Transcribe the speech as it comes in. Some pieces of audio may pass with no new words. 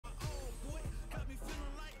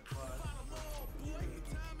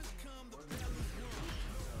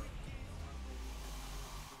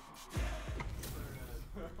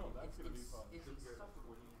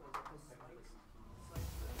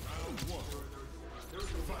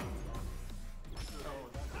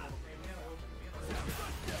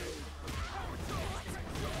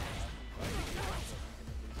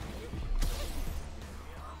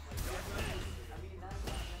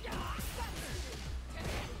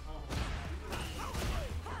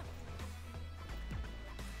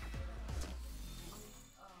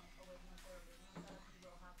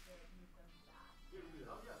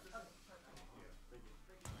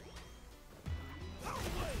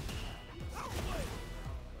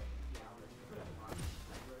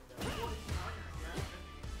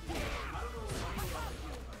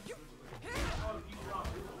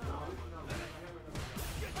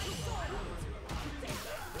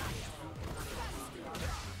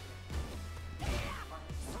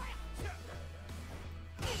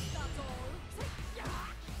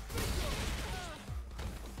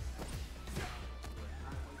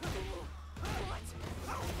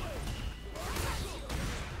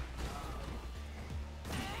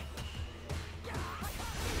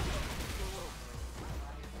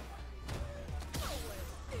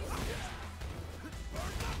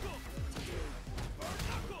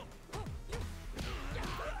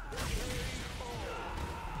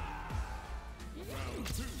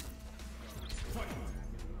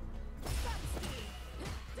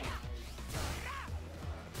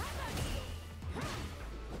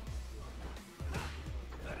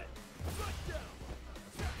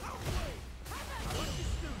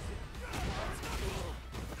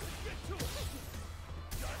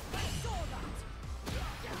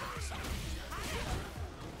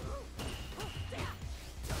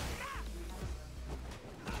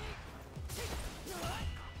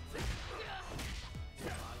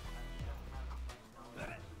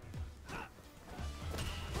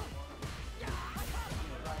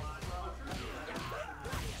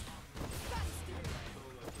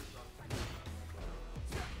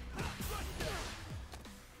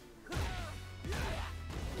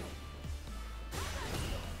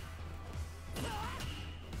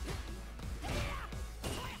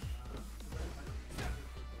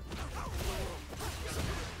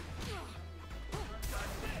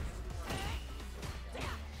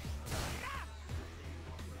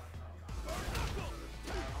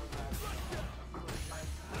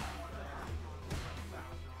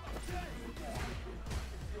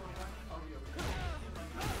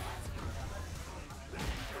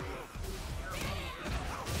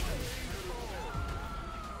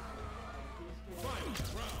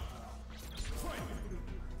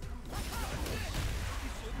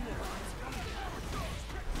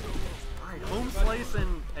Slice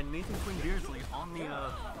and Nathan Quinn Beardsley on the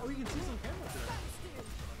Oh, you can see some cameras there.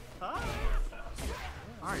 Hi.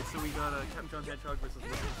 Alright, so we got CapJohnHedgehog versus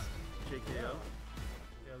ListlessJKO.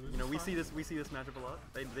 Yeah, you know, we see this matchup a lot.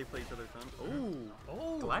 They play each other a ton.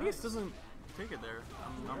 Oh, Gladius nice. doesn't take it there.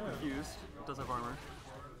 I'm confused. It does have armor.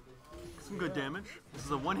 Some good damage. This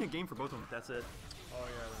is a one-hit game for both of them. That's it. Oh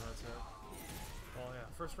yeah, that's it. Oh yeah,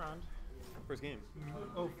 first round. First game.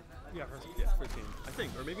 Oh, yeah, first game. I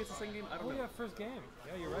think, or maybe it's the second game. I don't know. Oh yeah, first game.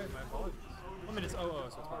 Yeah, you're right. My apologies. I mean, it's so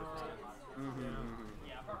it's probably first game.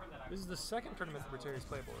 This is the second tournament where Terry's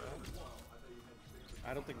playable, right?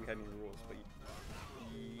 I don't think we had any rules, but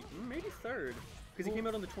maybe third, because he came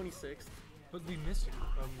out on the 26th. But we missed it.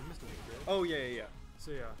 We missed a week, right? Oh yeah.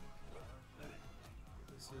 So yeah,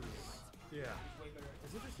 this is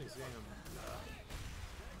It's interesting seeing him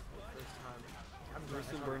first time.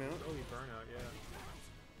 First in Burnout. Oh, he Burnout, yeah.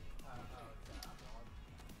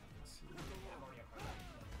 Let's see.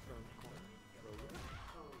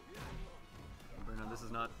 Burnout. This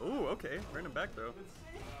is not. Oh, okay. Random back throw.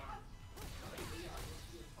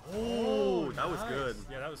 Oh, that was good.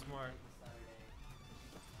 Yeah, that was smart.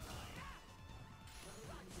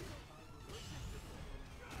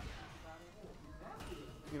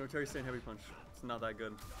 You know, Terry's saying heavy punch. It's not that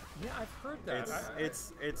good. Yeah, I've heard that.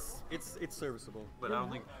 It's serviceable, but I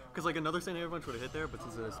don't think because like another St. Heavy punch would have hit there, but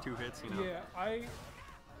since it has 2 hits, you know. Yeah,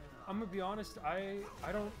 I'm gonna be honest. I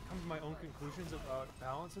don't come to my own conclusions about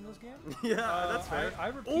balance in this game. Yeah, that's fair. I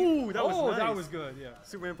repeat. Oh, that was nice. That was good. Yeah.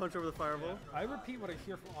 Superman punch over the fireball. Yeah. I repeat what I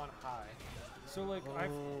hear from on high. So like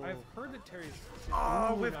I've heard that Terry's.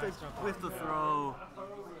 With the throw.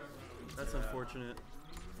 That's unfortunate.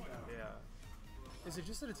 Yeah. Is it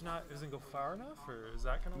just that it doesn't go far enough, or is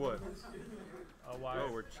that kind of what it is? Why?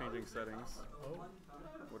 Oh, we're changing settings. Oh.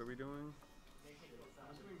 What are we doing?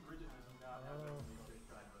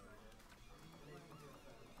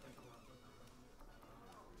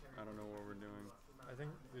 I don't know what we're doing. I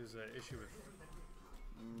think there's an issue with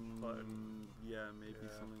button. Yeah, maybe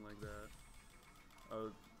something like that.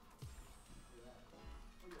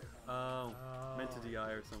 Oh, meant to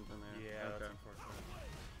DI or something there. Yeah, okay. that's unfortunate.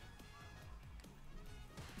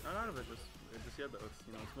 Not out of it, just yet though. It's,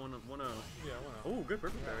 you know, it's 1-0. Yeah, 1-0. Oh, good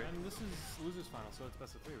perfect parry. And this is losers final, so it's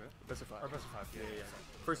best of 3, right? Best of 5. Or best of 5. Yeah.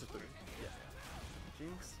 First of 3. Yeah.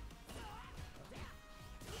 Jinx.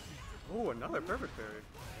 Oh, another perfect parry.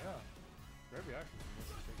 Yeah. Great reaction from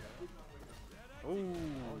ListlessJKO. Oh,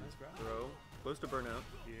 nice grab. throw. Close to burnout.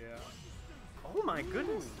 Yeah. Oh my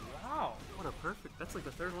goodness. Wow. What a perfect. That's like the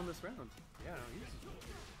 3rd one this round. Yeah, no, he's...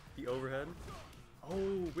 The overhead.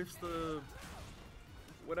 Oh, whiffs the...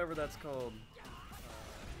 whatever that's called.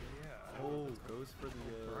 yeah. Oh, goes for the...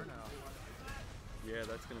 burnout. Yeah,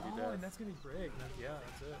 that's going to be Oh, death. and that's going to be break. Yeah,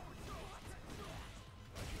 that's it.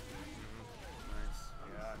 Nice.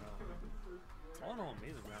 Yeah, no. All in all,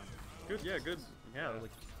 amazing round. Good, yeah, good. Yeah,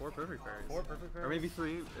 like 4 perfect parries. 4 perfect parries? Or maybe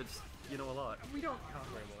 3. It's, you know, a lot. We don't count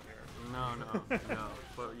very well here. No.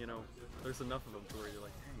 But, you know, there's enough of them to where you're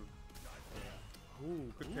like, dang.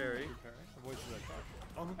 Ooh, good parry. Good parry. Avoids that back.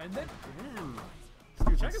 Oh, And then... damn.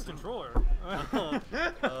 Check his controller.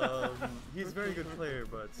 He's a very good player,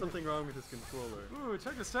 but something wrong with his controller. Ooh,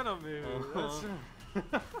 check the setup, maybe. Yeah,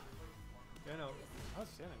 no.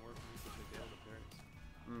 Outstanding work from ListlessJKO with the parries.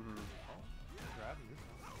 Grabbing this one.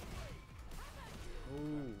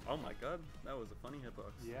 Oh my god, that was a funny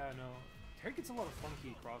hitbox. Yeah, no. Terry gets a lot of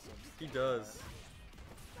funky cross-ups. He does.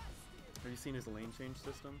 Have you seen his lane change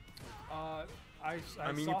system? I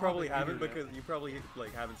mean, saw you probably how they haven't figured it. because you probably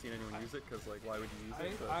like haven't seen anyone use it because like why would you use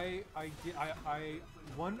it? But I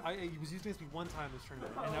was using this one time this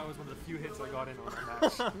tournament, and that was one of the few hits I got in on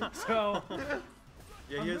that match. So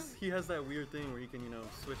yeah, he has that weird thing where he can, you know,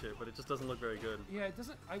 switch it, but it just doesn't look very good. yeah, it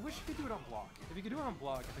doesn't. I wish he could do it on block. If he could do it on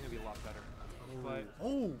block, I think it'd be a lot better. But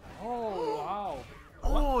Oh wow.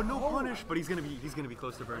 oh no punish, but he's gonna be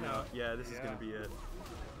close to burnout. Yeah, this is gonna be it.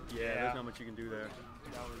 Yeah, there's not much you can do there.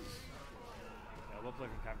 That was well played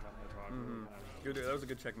from CapJohnHedgehog. Good, that was a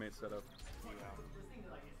good checkmate setup. Yeah.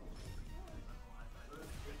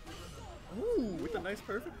 Ooh, with a nice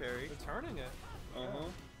perfect parry. They're turning it.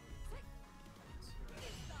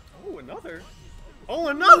 Oh, another. Oh,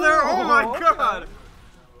 another! Oh my god!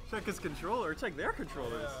 Check his controller. Check their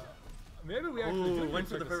controllers. Maybe we actually do went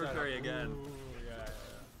for check the perfect setup. parry again. Ooh, yeah.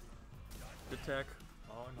 Good tech.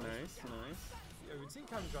 Oh, Nice. Yeah, we've seen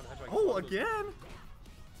CapJohnHedgehog. Oh, again?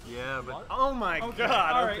 Yeah, but What? oh my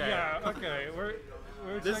god! All right, okay. yeah, okay. We're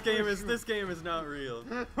This game is not real.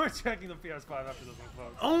 We're checking the PS5 after this one,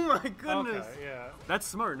 folks. Oh my goodness! Okay, yeah. That's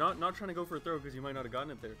smart. Not trying to go for a throw because you might not have gotten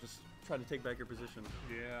it there. Just trying to take back your position.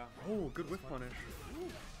 Yeah. Oh, good whiff punish. Yeah.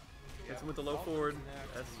 Hits him with the low forward.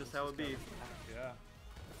 That's just how it be. Yeah.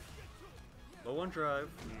 Low one drive.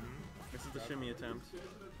 This is the shimmy attempt.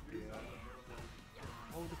 Yeah.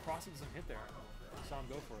 Oh, the crossing doesn't hit there. I saw him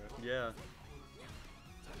go for it. Yeah.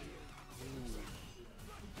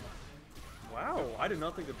 Wow, I did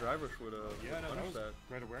not think the driver would punish that.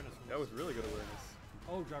 Great awareness. That was really good awareness.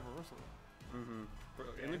 Oh, drive reversal.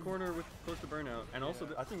 In the corner with close to burnout, and also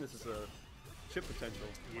I think this is a chip potential.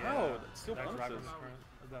 Yeah. Wow, that still That punishes.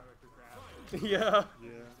 yeah.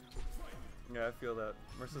 Yeah, I feel that.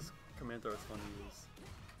 Marisa's command throw is fun to use.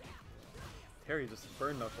 Terry just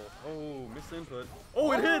burn knuckle. Oh, missed input.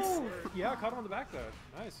 Oh, it hits! Yeah, caught him on the back there.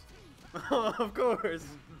 Nice. Of course.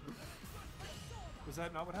 Was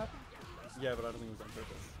that not what happened? Yeah, but I don't think it was on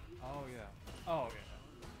purpose. Oh yeah. Oh yeah.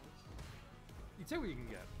 You take what you can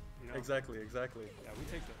get. You know? Exactly. Yeah, we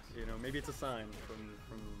take this. You know, maybe it's a sign from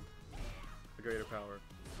the greater power.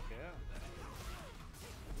 Yeah.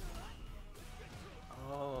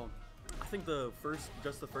 Oh, I think the first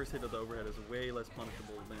hit of the overhead is way less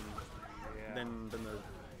punishable than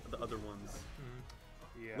the other ones.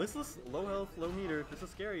 Yeah. Listless, low health, low meter. This is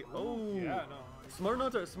scary. Oh. Yeah, no. Smart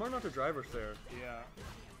not to drive rush there, Yeah.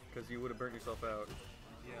 because you would have burnt yourself out.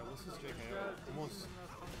 Yeah, ListlessJKO almost.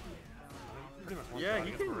 Pretty much one Yeah, shot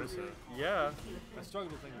he against can. Marisa. Yeah. I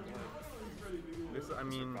struggle to think of This, I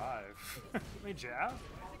mean. survive. Wait, jab?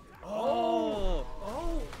 Oh.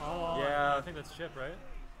 Yeah. I think that's chip, right?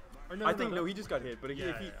 Or I think no, he just got hit. But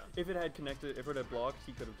if it had connected, if it had blocked,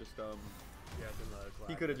 he could have just Yeah, it's in the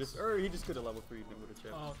he could have just, or he just could have level 3'd and it would have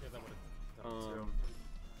chipped. Oh, okay, that would have. Oh.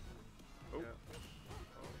 Okay,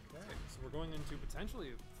 so we're going into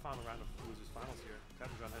potentially final round of losers finals here.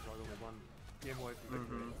 CapJohnHedgehog only one game away from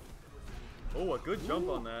victory. Oh, a good jump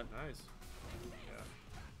on that. Nice. Yeah.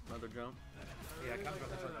 Another jump. Yeah,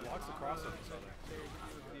 CapJohnHedgehog blocks the crossover.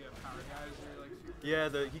 Yeah,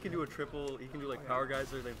 he can do a triple. He can do like power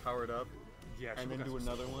geyser, then power it up, Yeah, and then do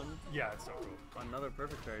another one. Yeah, it's so cool. Another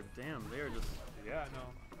perfect parry. Damn, they are just. Yeah, no.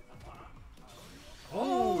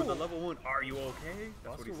 Oh, the level 1. Are you okay?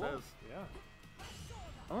 That's what he says. Yeah.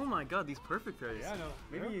 Oh my god, these perfect parries. Yeah, I know.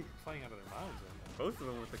 Maybe They're fighting out of their minds right now. both of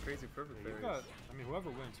them with the crazy perfect Yeah, you've parries. got, I mean, whoever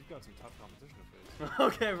wins, you've got some tough competition to face.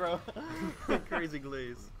 Okay, bro. Crazy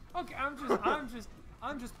glaze. Okay,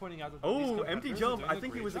 I'm just pointing out that these Oh, empty competitors are jump. doing I a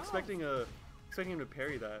think he great was job. expecting him to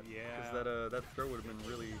parry that. Yeah. Because that throw would have been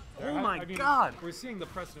really. There Oh ha- my I mean, god. We're seeing the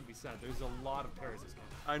precedent we set. There's a lot of parries this game.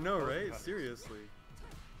 I know, Both right? competitors. Seriously.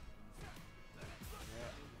 Yeah.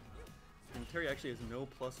 And Terry actually has no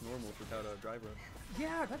plus normals without a drive rush.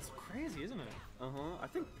 Yeah, that's crazy, isn't it? I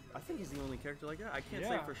think he's the only character like that. I can't say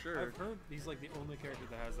Yeah, for sure. I've heard he's like the only character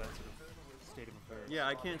that has that sort of state of affairs. Yeah,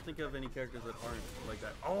 I can't think of any characters that aren't like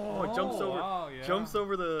that. Oh, it jumps over, wow, yeah. jumps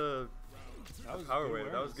over the That was power good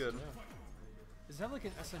wave. That was awareness, good. yeah. Is that like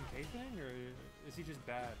an SNK thing, or is he just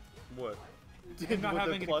bad? What? Him not With the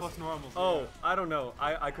having any plus normals. Oh, I don't know.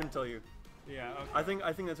 I couldn't tell you. Yeah. Okay.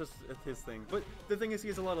 I think that's just his thing. But the thing is, he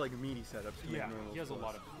has a lot of like meaty setups to make Yeah, normals. he has a plus.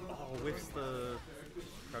 lot of. Oh, whiffs the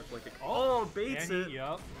crouch like a. Oh, Oh, baits and it. he,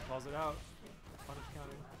 yep, calls it out. Punish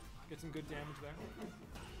counter. Get some good damage there.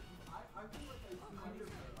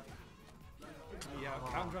 Yeah,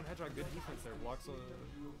 CapJohnHedgehog, good defense there. Blocks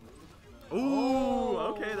a. Ooh,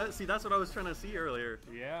 okay. That's what I was trying to see earlier.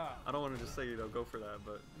 Yeah. I don't want to just say go for that,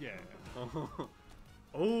 but. Yeah.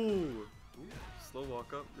 Oh. Slow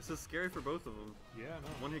walk up. This is scary for both of them. Yeah, no.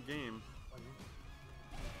 One hit game.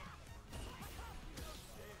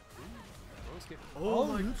 Oh,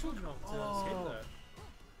 my- neutral jump to escape Oh. that.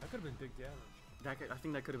 That could have been big damage. I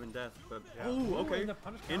think that could have been death, but Yeah. oh, Ooh, okay. and the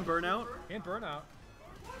punish In counter. burnout, And burnout.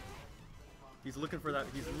 he's looking for that.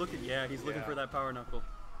 He's looking Yeah. for that power knuckle.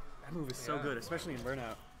 That move is so Yeah. good, especially in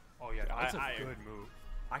burnout. Oh yeah, that's I- a good move.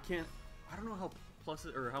 I don't know how plus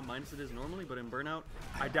it or how minus it is normally, but in burnout,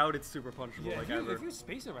 I doubt it's super punishable Yeah, like if you, ever. if you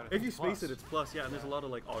space it right, If you it's space plus. it, it's plus. Yeah, and there's a lot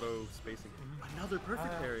of like auto spacing. Another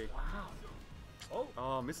perfect parry. Wow. Oh,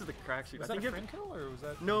 Oh, misses the crack shoot. was I that think a you have frame kill or was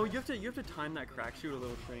that? no, you have to time that crack shoot a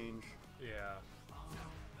little strange. Yeah.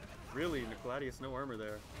 Really, Nicoladius, no armor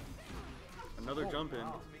there. Another jump in.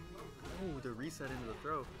 wow. Oh, the reset into the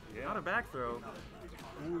throw. Yeah. Not a back throw.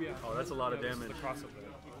 Ooh, yeah. Oh, that's a lot of this is damage. The crossover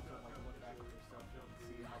there.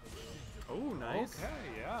 Oh, nice. Okay,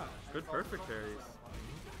 yeah. Good perfect parries.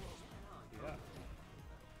 Yeah.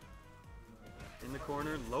 In the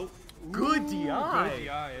corner, low. Good DI. Good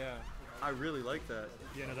DI, yeah. I really like that.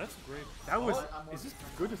 Yeah, no, that's great. That was Is this?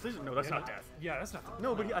 good decision. No, that's yeah, not death. Yeah, that's not.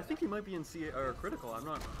 No, but I think he might be in CA or critical. I'm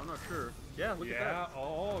not sure. Yeah, look at Yeah. that.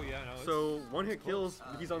 Oh, yeah. No. So one hit kills.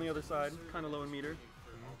 He's on the other side, kind of low in meter.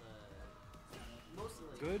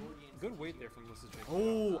 Good weight there from ListlessJKO.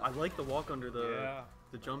 Oh, I like the walk under Yeah.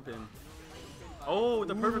 the jump in. Oh,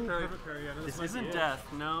 the perfect parry. Perfect parry. Yeah, no, This might be isn't it. death,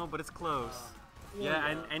 no, but it's close. Yeah,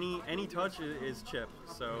 and any touch is chip,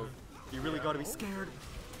 so you really got to be scared.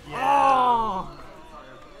 Yeah. Oh!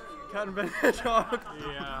 Cat and Hedgehog.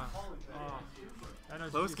 Yeah. Oh. I know,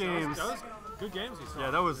 Close that was- games. That was good games we saw.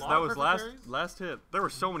 Yeah, that was A lot of perfect last parries. last hit. There were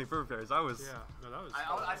so many perfect parries. Yeah. No, that was.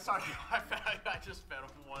 I started. I just fed him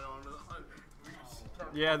one on the.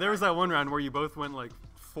 Yeah, there was that one round where you both went like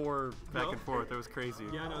 4 back and forth. It was crazy.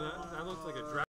 Yeah, no, that looked like a